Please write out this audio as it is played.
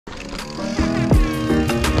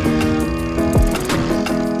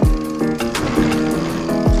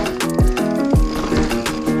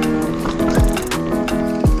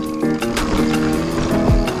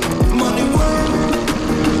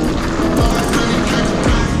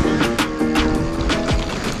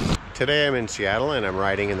Today I'm in Seattle and I'm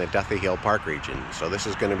riding in the Duthie Hill Park region. So this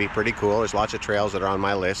is going to be pretty cool. There's lots of trails that are on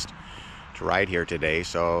my list to ride here today,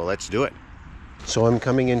 so let's do it. So I'm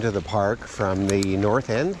coming into the park from the north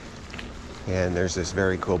end, and there's this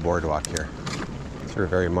very cool boardwalk here through a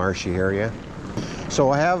very marshy area. So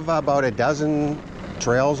I have about a dozen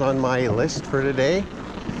trails on my list for today.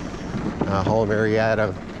 A whole myriad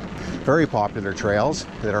of very popular trails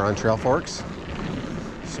that are on trail forks.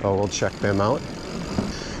 So we'll check them out.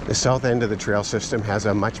 The south end of the trail system has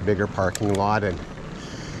a much bigger parking lot and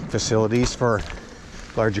facilities for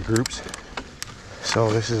larger groups.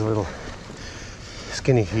 So this is a little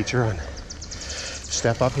skinny feature on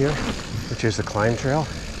step up here, which is the climb trail.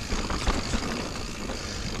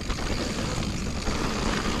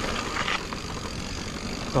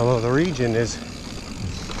 Although the region is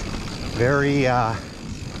very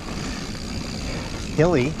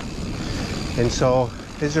hilly, and so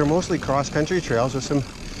these are mostly cross-country trails with some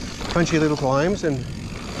punchy little climbs and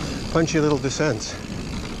punchy little descents.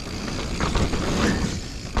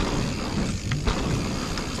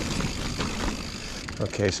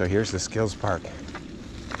 Okay, so here's the Skills Park.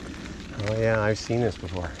 Oh yeah, I've seen this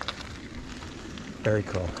before. Very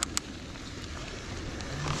cool.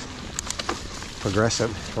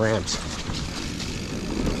 Progressive ramps.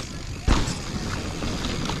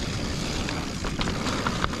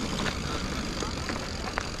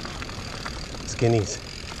 Skinnies.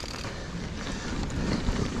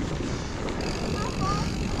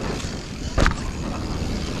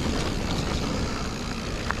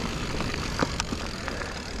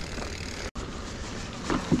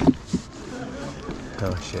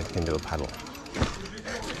 Oh shit, into a puddle.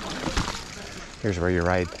 Here's where you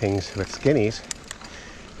ride things with skinnies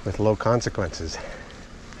with low consequences.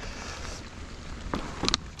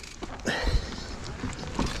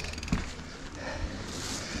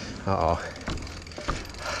 Uh-oh.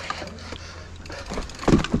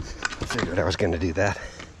 I figured I was going to do that.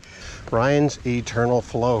 Ryan's Eternal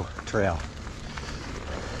Flow Trail.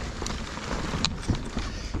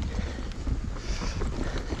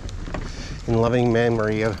 In loving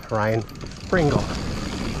memory of Ryan Pringle.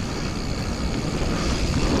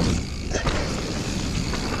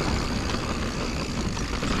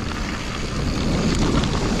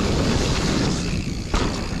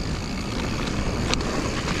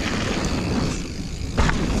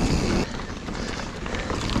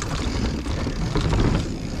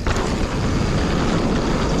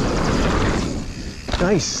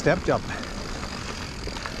 Nice, stepped up.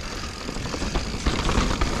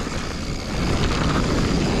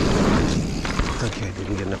 Okay,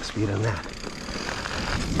 didn't get enough speed on that.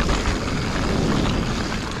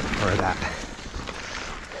 Or that.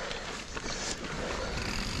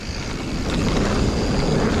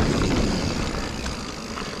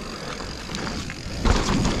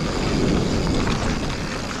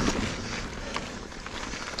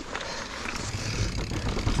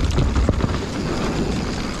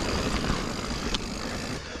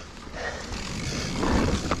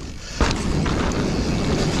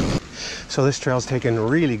 So this trail's taken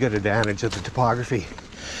really good advantage of the topography,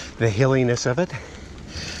 the hilliness of it,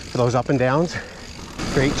 for those up and downs.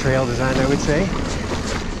 Great trail design, I would say.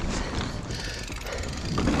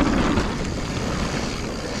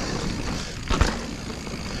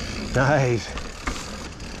 Nice.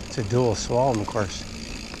 It's a dual slalom course.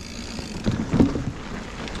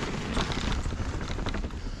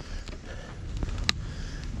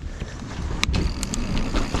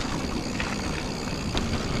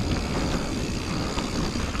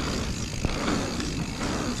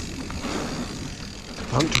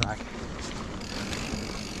 Pump track.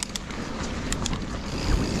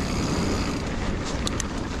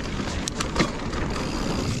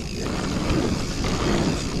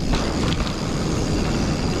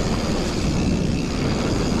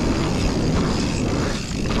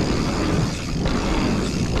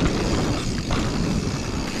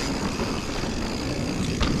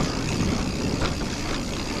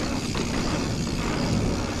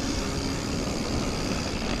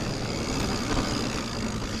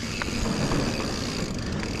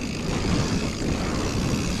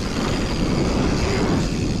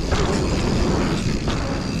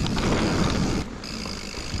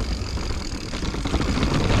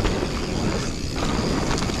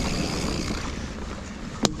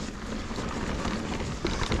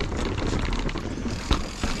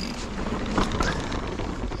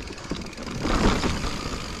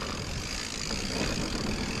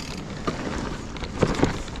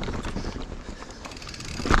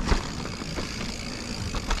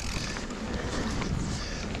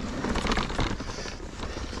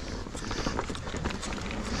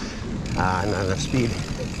 Not enough speed.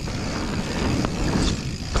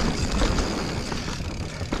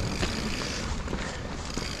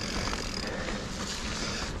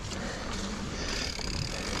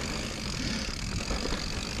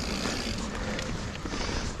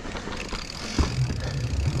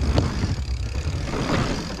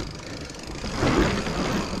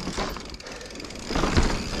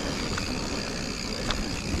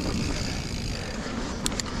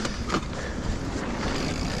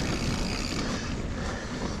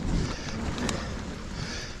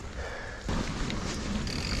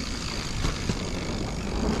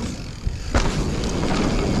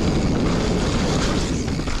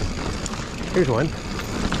 Here's one.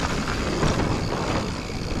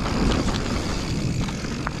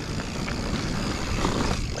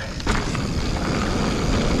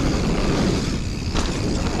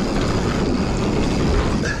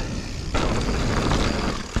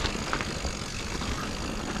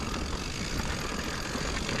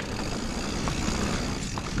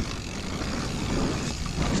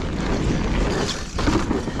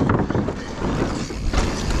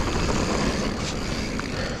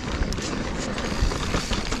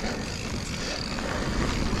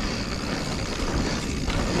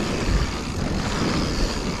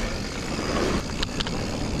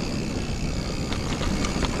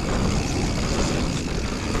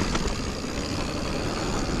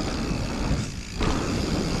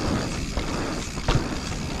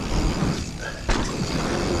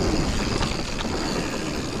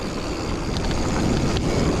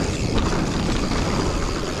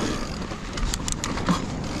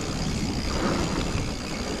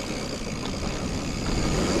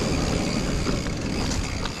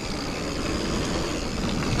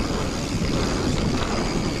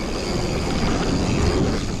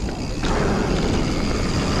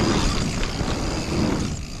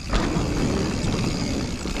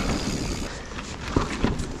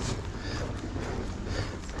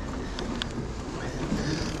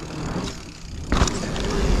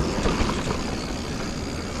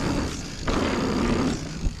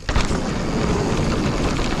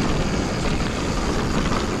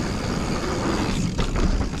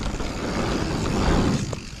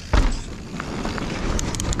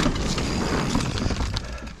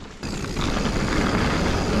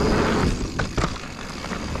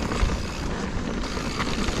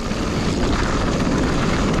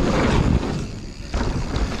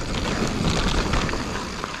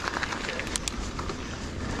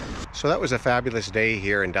 So that was a fabulous day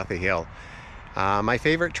here in Duthie Hill. My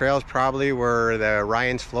favorite trails probably were the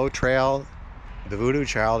Ryan's Flow Trail, the Voodoo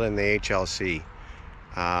Child, and the HLC.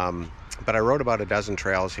 But I rode about a dozen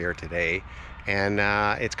trails here today, and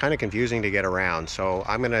it's kind of confusing to get around. So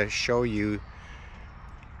I'm going to show you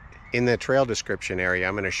in the trail description area,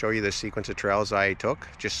 I'm going to show you the sequence of trails I took,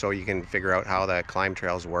 just so you can figure out how the climb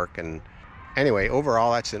trails work. And anyway,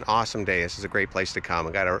 overall, that's an awesome day. This is a great place to come.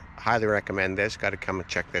 I got to highly recommend this. Got to come and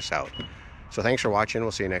check this out. So thanks for watching.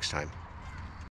 We'll see you next time.